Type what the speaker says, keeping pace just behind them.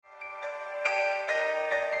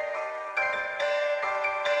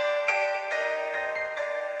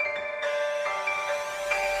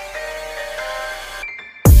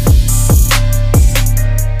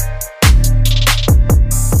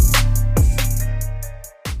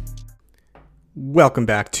Welcome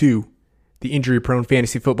back to the Injury Prone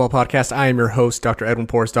Fantasy Football Podcast. I am your host, Dr. Edwin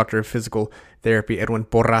Porras, Doctor of Physical Therapy, Edwin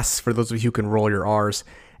Porras, for those of you who can roll your R's,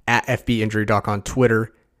 at FBInjuryDoc on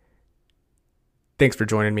Twitter. Thanks for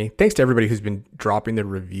joining me. Thanks to everybody who's been dropping the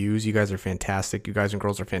reviews. You guys are fantastic. You guys and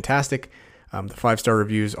girls are fantastic. The 5-star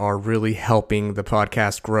reviews are really helping the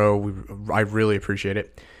podcast grow. I really appreciate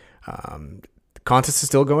it. The contest is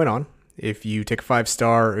still going on. If you take a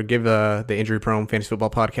 5-star or give the Injury Prone Fantasy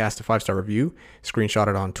Football Podcast a 5-star review, screenshot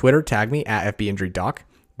it on Twitter, tag me at FBInjuryDoc,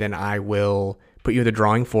 then I will put you in the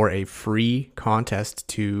drawing for a free contest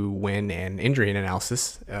to win an injury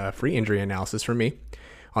analysis, free injury analysis from me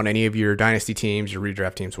on any of your dynasty teams, your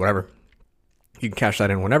redraft teams, whatever. You can cash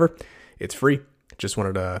that in whenever. It's free. Just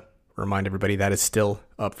wanted to remind everybody that is still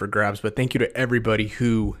up for grabs. But thank you to everybody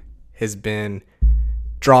who has been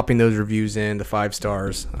dropping those reviews in, the 5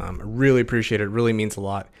 stars. I really appreciate it. It really means a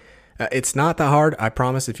lot. It's not that hard. I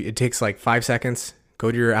promise. It takes like 5 seconds.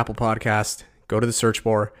 Go to your Apple Podcast, go to the search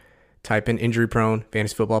bar, type in Injury Prone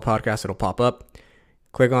Fantasy Football Podcast. It'll pop up.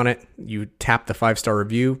 Click on it. You tap the 5-star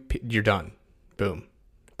review. You're done. Boom.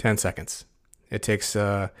 10 seconds. It takes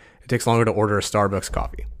longer to order a Starbucks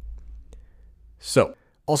coffee. So,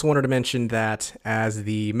 also wanted to mention that as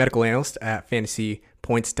the medical analyst at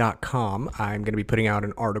fantasypoints.com, I'm going to be putting out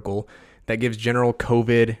an article that gives general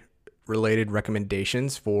COVID-related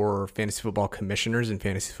recommendations for fantasy football commissioners and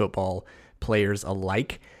fantasy football players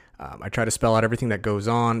alike. I try to spell out everything that goes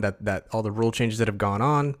on, that all the rule changes that have gone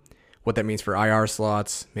on, what that means for IR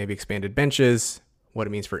slots, maybe expanded benches, what it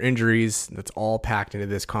means for injuries. That's all packed into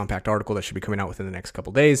this compact article that should be coming out within the next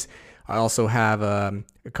couple days. I also have a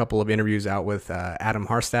couple of interviews out with Adam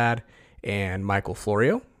Harstad and Michael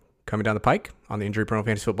Florio coming down the pike on the Injury Prone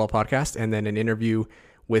Fantasy Football Podcast, and then an interview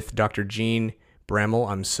with Dr. Gene Bremmel.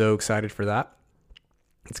 I'm so excited for that.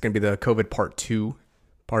 It's going to be the COVID Part 2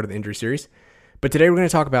 part of the injury series. But today we're going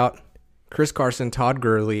to talk about Chris Carson, Todd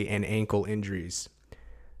Gurley, and ankle injuries.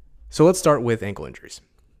 So let's start with ankle injuries.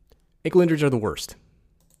 Ankle injuries are the worst.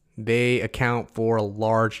 They account for a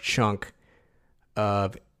large chunk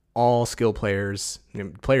of all skill players,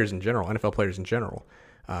 players in general, NFL players in general,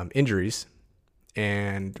 injuries,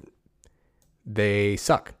 and they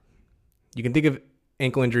suck. You can think of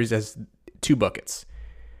ankle injuries as 2 buckets.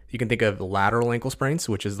 You can think of lateral ankle sprains,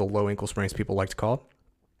 which is the low ankle sprains people like to call it,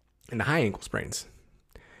 and the high ankle sprains.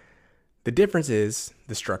 The difference is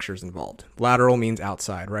the structures involved. Lateral means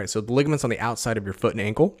outside, right? So the ligaments on the outside of your foot and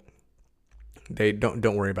ankle, they don't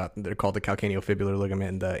worry about them. They're called the calcaneofibular ligament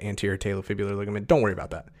and the anterior talofibular ligament. Don't worry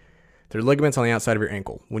about that. They're ligaments on the outside of your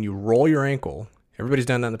ankle. When you roll your ankle, everybody's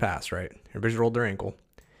done that in the past, right? Everybody's rolled their ankle.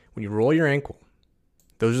 When you roll your ankle,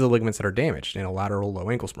 those are the ligaments that are damaged in a lateral low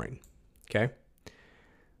ankle sprain. Okay?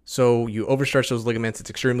 So you overstretch those ligaments. It's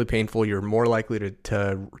extremely painful. You're more likely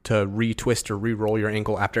to retwist or re-roll your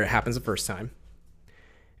ankle after it happens the first time.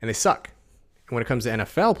 And they suck. And when it comes to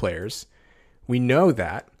NFL players, we know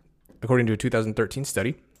that, according to a 2013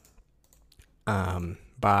 study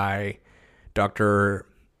by Dr.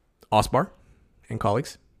 Osbar and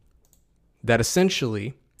colleagues, that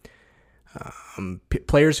essentially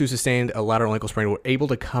players who sustained a lateral ankle sprain were able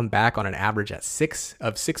to come back on an average at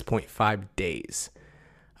 6.5 days.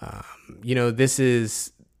 This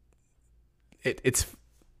is it's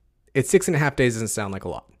 6.5 days doesn't sound like a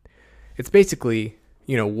lot. It's basically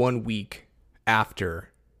 1 week after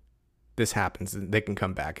this happens, they can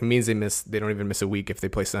come back. It means they don't even miss a week if they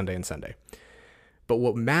play Sunday and Sunday. But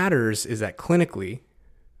what matters is that clinically,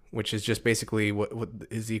 which is just basically what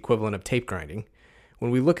is the equivalent of tape grinding,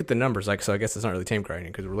 when we look at the numbers, so I guess it's not really tape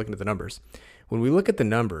grinding because we're looking at the numbers. When we look at the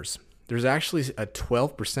numbers, there's actually a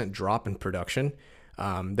 12% drop in production.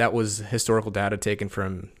 That was historical data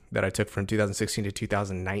that I took from 2016 to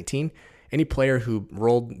 2019. Any player who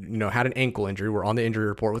rolled, had an ankle injury, were on the injury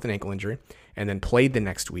report with an ankle injury, and then played the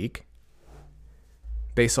next week,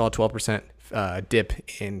 they saw a 12% dip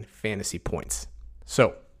in fantasy points.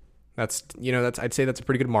 So I'd say that's a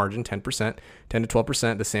pretty good margin, 10%, 10 to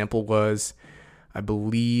 12%. The sample was, I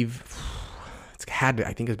believe, I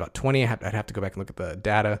think it was about 20. I'd have to go back and look at the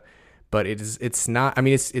data, but it's not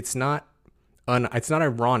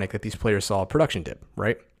ironic that these players saw a production dip,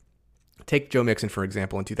 right? Take Joe Mixon, for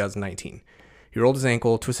example, in 2019. He rolled his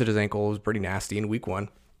ankle, twisted his ankle. It was pretty nasty in week 1.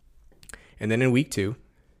 And then in week 2,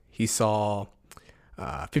 he saw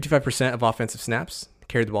 55% of offensive snaps,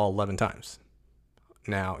 carried the ball 11 times.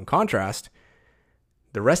 Now, in contrast,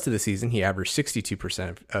 the rest of the season, he averaged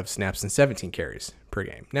 62% of snaps and 17 carries per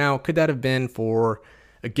game. Now, could that have been for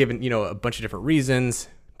a given, a bunch of different reasons?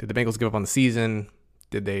 Did the Bengals give up on the season?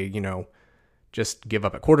 Did they, just give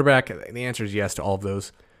up at quarterback? The answer is yes to all of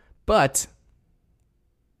those. But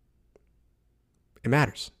It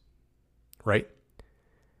matters, right?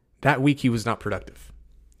 That week he was not productive.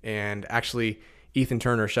 And actually, Ethan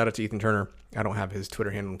Turner, shout out to Ethan Turner. I don't have his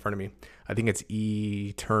Twitter handle in front of me. I think it's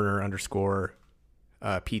 _PT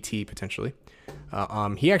potentially.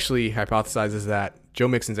 He actually hypothesizes that Joe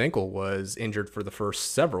Mixon's ankle was injured for the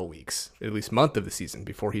first several weeks, at least month of the season,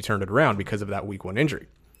 before he turned it around because of that week 1 injury.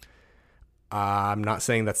 I'm not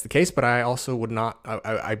saying that's the case, but I also would not,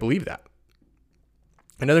 I believe that.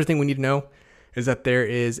 Another thing we need to know is that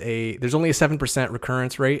there's only a 7%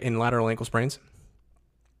 recurrence rate in lateral ankle sprains.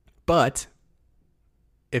 But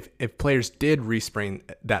if players did re-sprain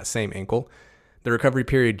that same ankle, the recovery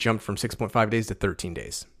period jumped from 6.5 days to 13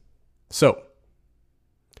 days. So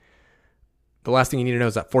the last thing you need to know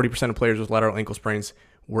is that 40% of players with lateral ankle sprains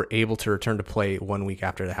were able to return to play 1 week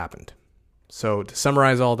after that happened. So to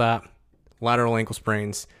summarize all that, lateral ankle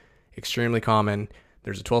sprains, extremely common.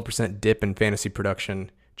 There's a 12% dip in fantasy production.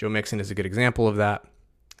 Joe Mixon is a good example of that.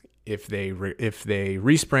 If they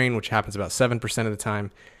re-sprain, which happens about 7% of the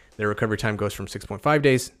time, their recovery time goes from 6.5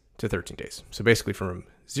 days to 13 days. So basically from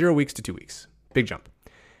 0 weeks to 2 weeks. Big jump.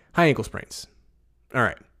 High ankle sprains. All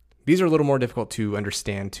right. These are a little more difficult to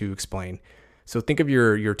understand, to explain. So think of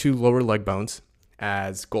your 2 lower leg bones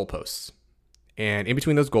as goalposts. And in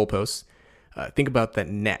between those goalposts, think about that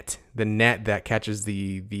net, the net that catches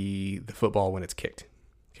the football when it's kicked.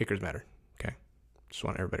 Kickers matter. Okay. Just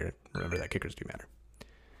want everybody to remember that kickers do matter.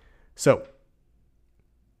 So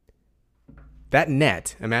that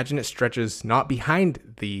net, imagine it stretches not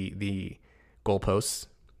behind the goalposts,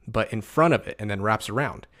 but in front of it and then wraps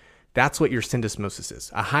around. That's what your syndesmosis is.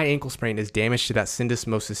 A high ankle sprain is damage to that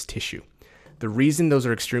syndesmosis tissue. The reason those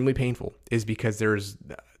are extremely painful is because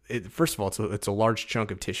first of all, it's a large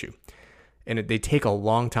chunk of tissue, and they take a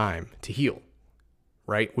long time to heal,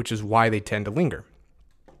 right? Which is why they tend to linger.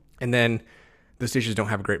 And then those tissues don't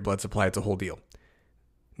have a great blood supply. It's a whole deal.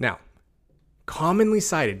 Now, commonly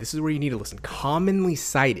cited, this is where you need to listen, commonly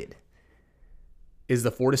cited is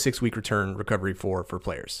the 4 to 6 week return recovery for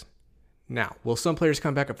players. Now, will some players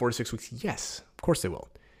come back at 4 to 6 weeks? Yes, of course they will.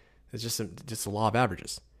 It's just a law of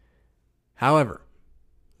averages. However,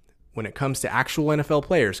 when it comes to actual NFL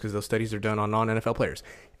players, because those studies are done on non-NFL players,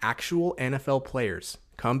 actual NFL players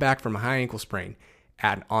come back from a high ankle sprain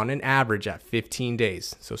on an average at 15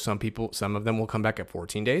 days. So some of them will come back at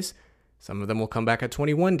 14 days. Some of them will come back at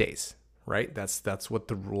 21 days, right? That's what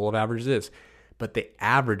the rule of averages is. But the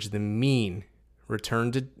average, the mean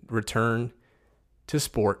return to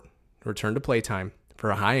sport, return to playtime for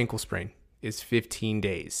a high ankle sprain is 15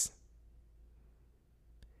 days.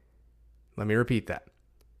 Let me repeat that.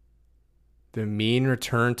 The mean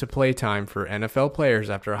return to playtime for NFL players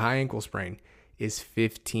after a high ankle sprain is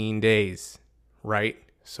 15 days, right?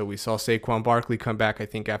 So we saw Saquon Barkley come back, I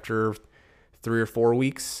think, after 3 or 4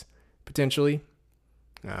 weeks, potentially.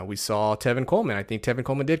 We saw Tevin Coleman. I think Tevin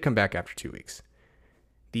Coleman did come back after 2 weeks.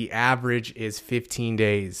 The average is 15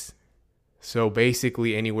 days. So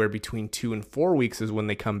basically anywhere between 2 and 4 weeks is when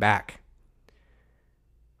they come back.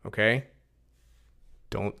 Okay?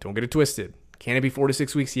 Don't get it twisted. Can it be 4 to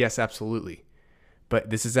 6 weeks? Yes, absolutely. But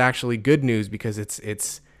this is actually good news because it's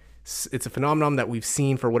a phenomenon that we've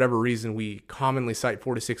seen for whatever reason. We commonly cite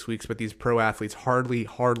 4 to 6 weeks, but these pro athletes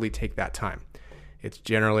hardly take that time. It's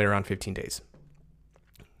generally around 15 days.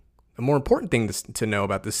 The more important thing to know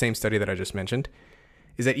about the same study that I just mentioned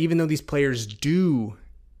is that even though these players do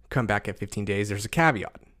come back at 15 days, there's a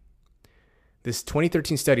caveat. This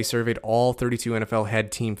 2013 study surveyed all 32 NFL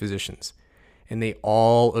head team physicians, and they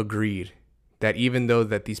all agreed that even though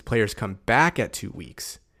that these players come back at 2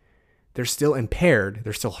 weeks, they're still impaired,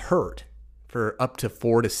 they're still hurt for up to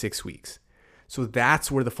 4 to 6 weeks. So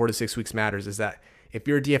that's where the 4 to 6 weeks matters, is that if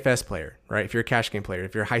you're a DFS player, right? If you're a cash game player,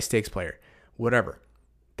 if you're a high stakes player, whatever,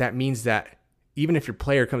 that means that even if your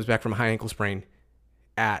player comes back from a high ankle sprain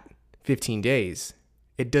at 15 days,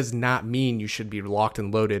 it does not mean you should be locked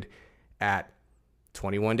and loaded at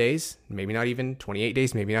 21 days, maybe not even 28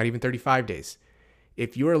 days, maybe not even 35 days.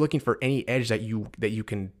 If you are looking for any edge that you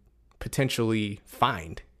can potentially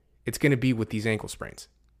find, it's going to be with these ankle sprains.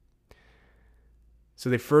 So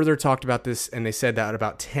they further talked about this, and they said that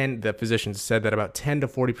the physicians said that about 10 to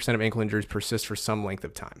 40% of ankle injuries persist for some length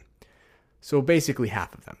of time. So basically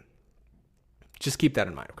half of them. Just keep that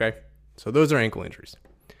in mind, okay? So those are ankle injuries.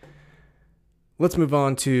 Let's move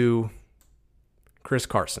on to Chris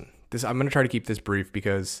Carson. I'm going to try to keep this brief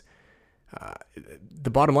because the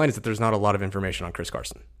bottom line is that there's not a lot of information on Chris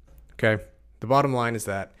Carson. Okay? The bottom line is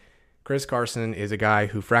that Chris Carson is a guy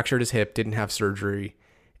who fractured his hip, didn't have surgery,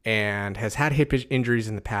 and has had hip injuries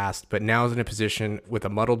in the past, but now is in a position with a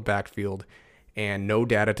muddled backfield and no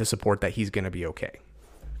data to support that he's going to be okay.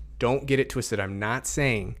 Don't get it twisted. I'm not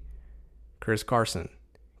saying Chris Carson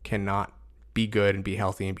cannot be good and be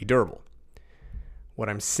healthy and be durable. What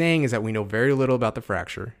I'm saying is that we know very little about the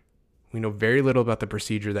fracture. We know very little about the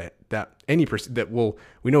procedure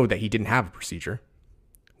we know that he didn't have a procedure.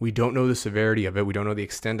 We don't know the severity of it. We don't know the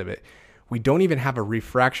extent of it. We don't even have a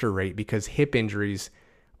refracture rate because hip injuries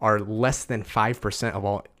are less than 5% of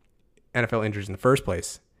all NFL injuries in the first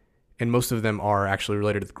place. And most of them are actually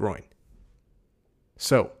related to the groin.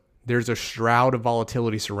 So there's a shroud of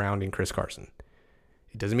volatility surrounding Chris Carson.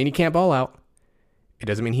 It doesn't mean he can't ball out. It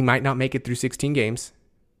doesn't mean he might not make it through 16 games.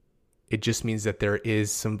 It just means that there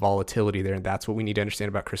is some volatility there, and that's what we need to understand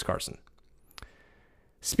about Chris Carson.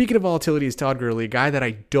 Speaking of volatility is Todd Gurley, a guy that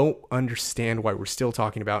I don't understand why we're still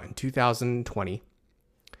talking about in 2020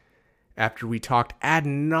 after we talked ad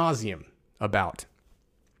nauseum about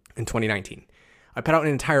in 2019. I put out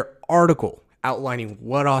an entire article outlining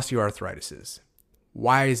what osteoarthritis is.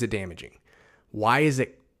 Why is it damaging? Why is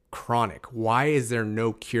it chronic? Why is there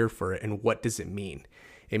no cure for it? And what does it mean?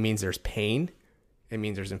 It means there's pain. It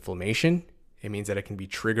means there's inflammation. It means that it can be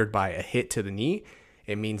triggered by a hit to the knee.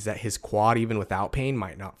 It means that his quad, even without pain,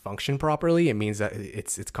 might not function properly. It means that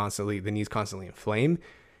the knee's constantly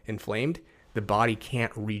inflamed. The body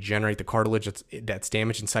can't regenerate the cartilage that's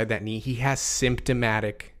damaged inside that knee. He has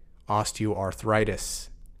symptomatic osteoarthritis.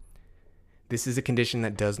 This is a condition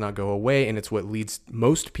that does not go away, and it's what leads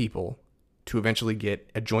most people to eventually get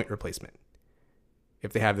a joint replacement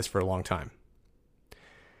if they have this for a long time.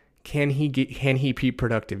 Can he be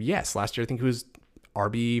productive? Yes. Last year, I think he was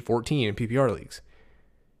RB14 in PPR leagues.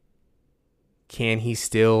 Is he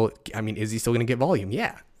still going to get volume?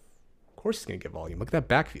 Yeah. Of course he's going to get volume. Look at that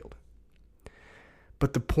backfield.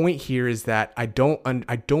 But the point here is that I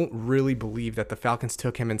don't really believe that the Falcons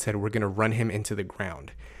took him and said, we're going to run him into the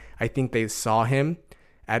ground. I think they saw him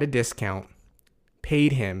at a discount,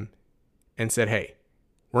 paid him, and said, hey,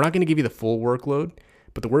 we're not going to give you the full workload,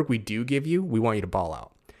 but the work we do give you, we want you to ball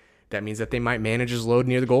out. That means that they might manage his load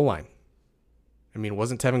near the goal line. I mean,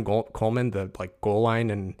 wasn't Tevin Coleman the goal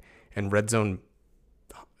line and red zone,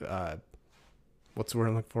 what's the word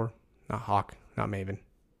I'm looking for? Not hawk, not maven.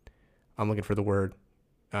 I'm looking for the word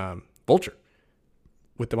vulture.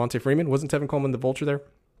 With Devontae Freeman, wasn't Tevin Coleman the vulture there?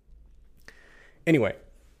 Anyway,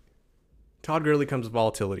 Todd Gurley comes with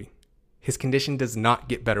volatility. His condition does not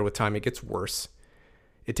get better with time. It gets worse.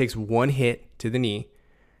 It takes one hit to the knee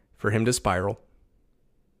for him to spiral.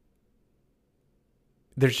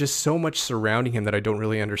 There's just so much surrounding him that I don't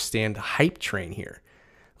really understand the hype train here.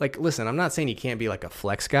 Listen, I'm not saying he can't be like a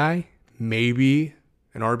flex guy, maybe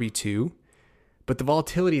an RB2, but the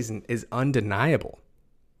volatility is undeniable.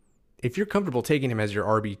 If you're comfortable taking him as your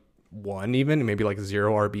RB1 even, maybe like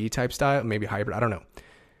 0 RB type style, maybe hybrid, I don't know,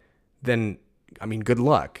 then, good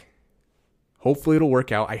luck. Hopefully it'll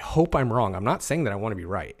work out. I hope I'm wrong. I'm not saying that I want to be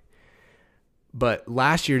right. But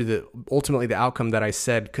last year, ultimately the outcome that I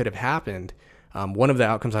said could have happened, one of the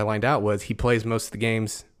outcomes I lined out was he plays most of the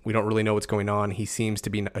games. We don't really know what's going on. He seems to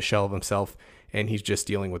be a shell of himself, and he's just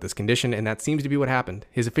dealing with this condition, and that seems to be what happened.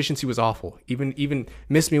 His efficiency was awful. Even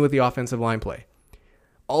missed me with the offensive line play.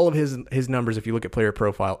 All of his numbers, if you look at player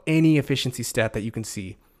profile, any efficiency stat that you can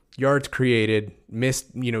see, yards created, missed,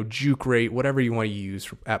 juke rate, whatever you want to use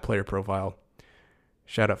at player profile.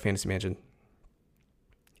 Shout out Fantasy Mansion.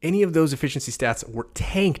 Any of those efficiency stats were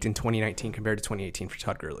tanked in 2019 compared to 2018 for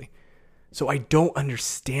Todd Gurley. So I don't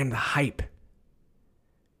understand the hype.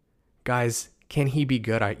 Guys, can he be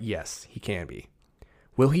good? Yes, he can be.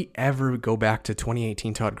 Will he ever go back to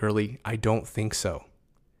 2018 Todd Gurley? I don't think so.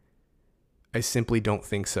 I simply don't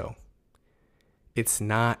think so. It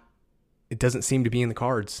doesn't seem to be in the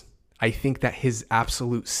cards. I think that his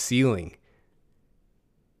absolute ceiling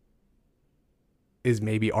is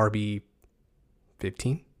maybe RB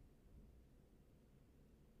 15.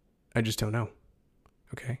 I just don't know.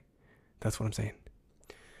 Okay? That's what I'm saying.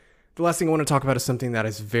 The last thing I want to talk about is something that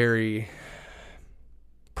is very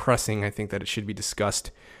pressing. I think that it should be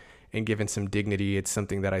discussed and given some dignity. It's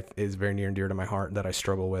something that is very near and dear to my heart that I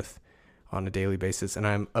struggle with on a daily basis. And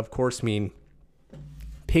I'm, of course,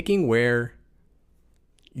 picking where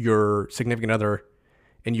your significant other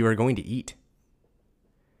and you are going to eat.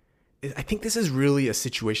 I think this is really a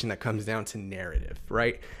situation that comes down to narrative,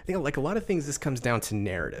 right? I think like a lot of things, this comes down to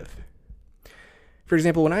narrative. For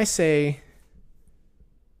example, when I say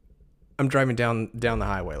I'm driving down the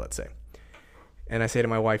highway, let's say, and I say to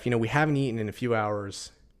my wife, we haven't eaten in a few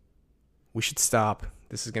hours. We should stop.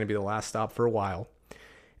 This is going to be the last stop for a while.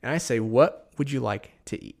 And I say, what would you like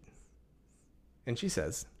to eat? And she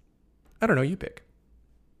says, I don't know, you pick.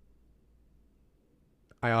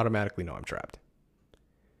 I automatically know I'm trapped.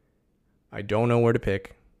 I don't know where to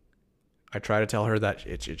pick. I try to tell her that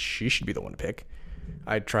she should be the one to pick.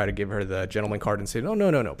 I try to give her the gentleman card and say, no,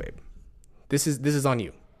 babe. This is on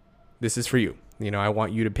you. This is for you. I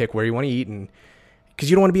want you to pick where you want to eat, and because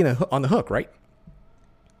you don't want to be on the hook, right?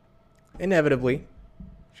 Inevitably,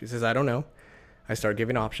 she says, I don't know. I start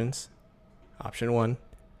giving options. Option 1,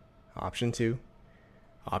 option 2,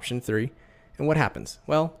 option 3. And what happens?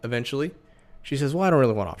 Well, eventually, she says, well, I don't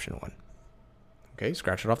really want option 1. Okay,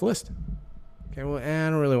 scratch it off the list. Okay, well, I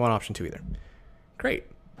don't really want option 2 either. Great.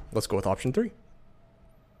 Let's go with option 3.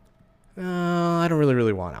 I don't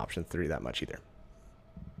really want option 3 that much either.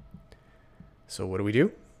 So what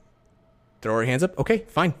do? Throw our hands up. Okay,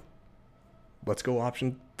 fine. Let's go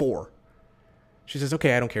option 4. She says,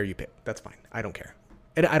 okay, I don't care, you pick. That's fine. I don't care.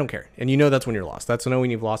 And I don't care. And that's when you're lost. That's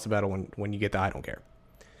when you've lost the battle, when you get the I don't care.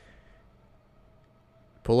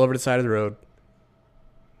 Pull over to the side of the road.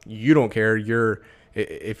 You don't care.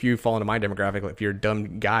 If you fall into my demographic, if you're a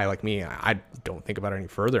dumb guy like me, I don't think about it any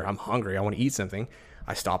further. I'm hungry. I want to eat something.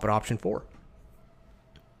 I stop at option 4.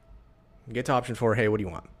 Get to option 4. Hey, what do you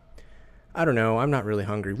want? I don't know. I'm not really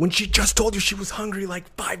hungry. When she just told you she was hungry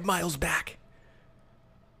like 5 miles back.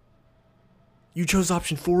 You chose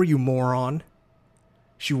option 4, you moron.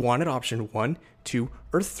 She wanted option 1, 2,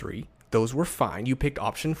 or 3. Those were fine. You picked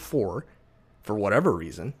option 4 for whatever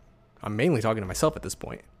reason. I'm mainly talking to myself at this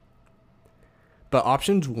point. But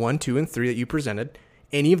options 1, 2, and 3 that you presented,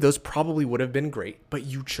 any of those probably would have been great, but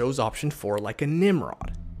you chose option 4 like a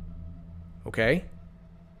Nimrod. Okay?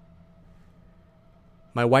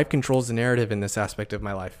 My wife controls the narrative in this aspect of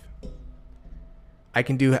my life. I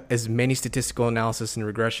can do as many statistical analysis and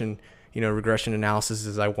regression analysis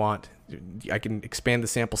as I want. I can expand the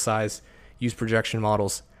sample size, use projection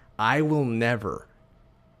models. I will never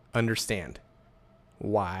understand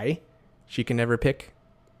why she can never pick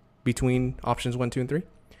between options 1, 2, and 3.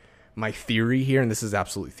 My theory here, and this is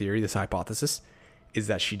absolute theory, this hypothesis, is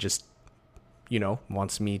that she just,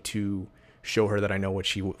 wants me to show her that I know what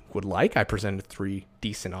she would like. I presented 3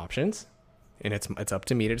 decent options, and it's up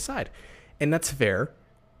to me to decide. And that's fair.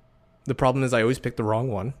 The problem is I always pick the wrong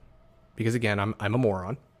one, because again, I'm a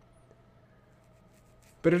moron.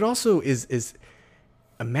 But it also is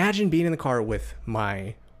imagine being in the car with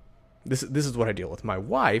this is what I deal with, my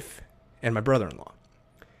wife and my brother-in-law.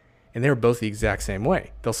 And they're both the exact same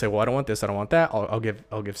way. They'll say, well, I don't want this, I don't want that. I'll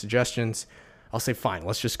give suggestions. I'll say, fine,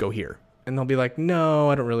 let's just go here. And they'll be like, no,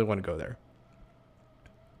 I don't really want to go there.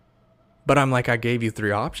 But I'm like, I gave you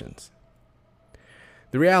 3 options.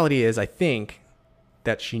 The reality is, I think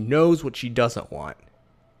that she knows what she doesn't want.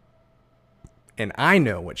 And I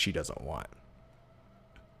know what she doesn't want.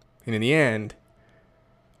 And in the end,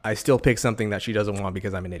 I still pick something that she doesn't want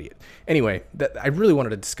because I'm an idiot. Anyway, I really wanted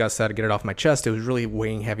to discuss that, to get it off my chest. It was really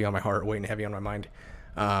weighing heavy on my heart, weighing heavy on my mind.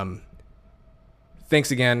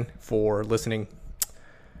 Thanks again for listening.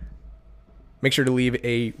 Make sure to leave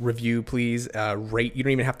a review, please. Rate. You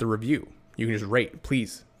don't even have to review. You can just rate,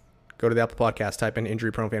 please. Go to the Apple Podcast, type in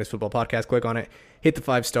Injury Prone Fantasy Football Podcast, click on it, hit the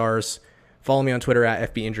 5 stars. Follow me on Twitter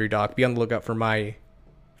at FBInjuryDoc. Be on the lookout for my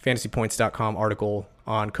fantasypoints.com article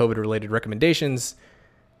on COVID-related recommendations.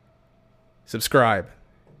 Subscribe.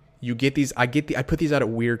 You get these. I put these out at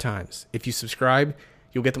weird times. If you subscribe,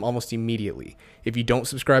 you'll get them almost immediately. If you don't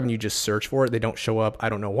subscribe and you just search for it, they don't show up. I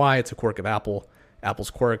don't know why. It's a quirk of Apple. Apple's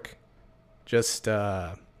quirk. Just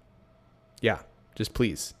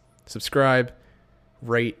please subscribe,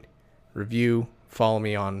 rate, review, follow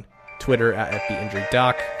me on Twitter at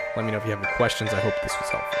FBInjuryDoc. Let me know if you have any questions. I hope this was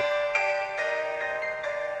helpful.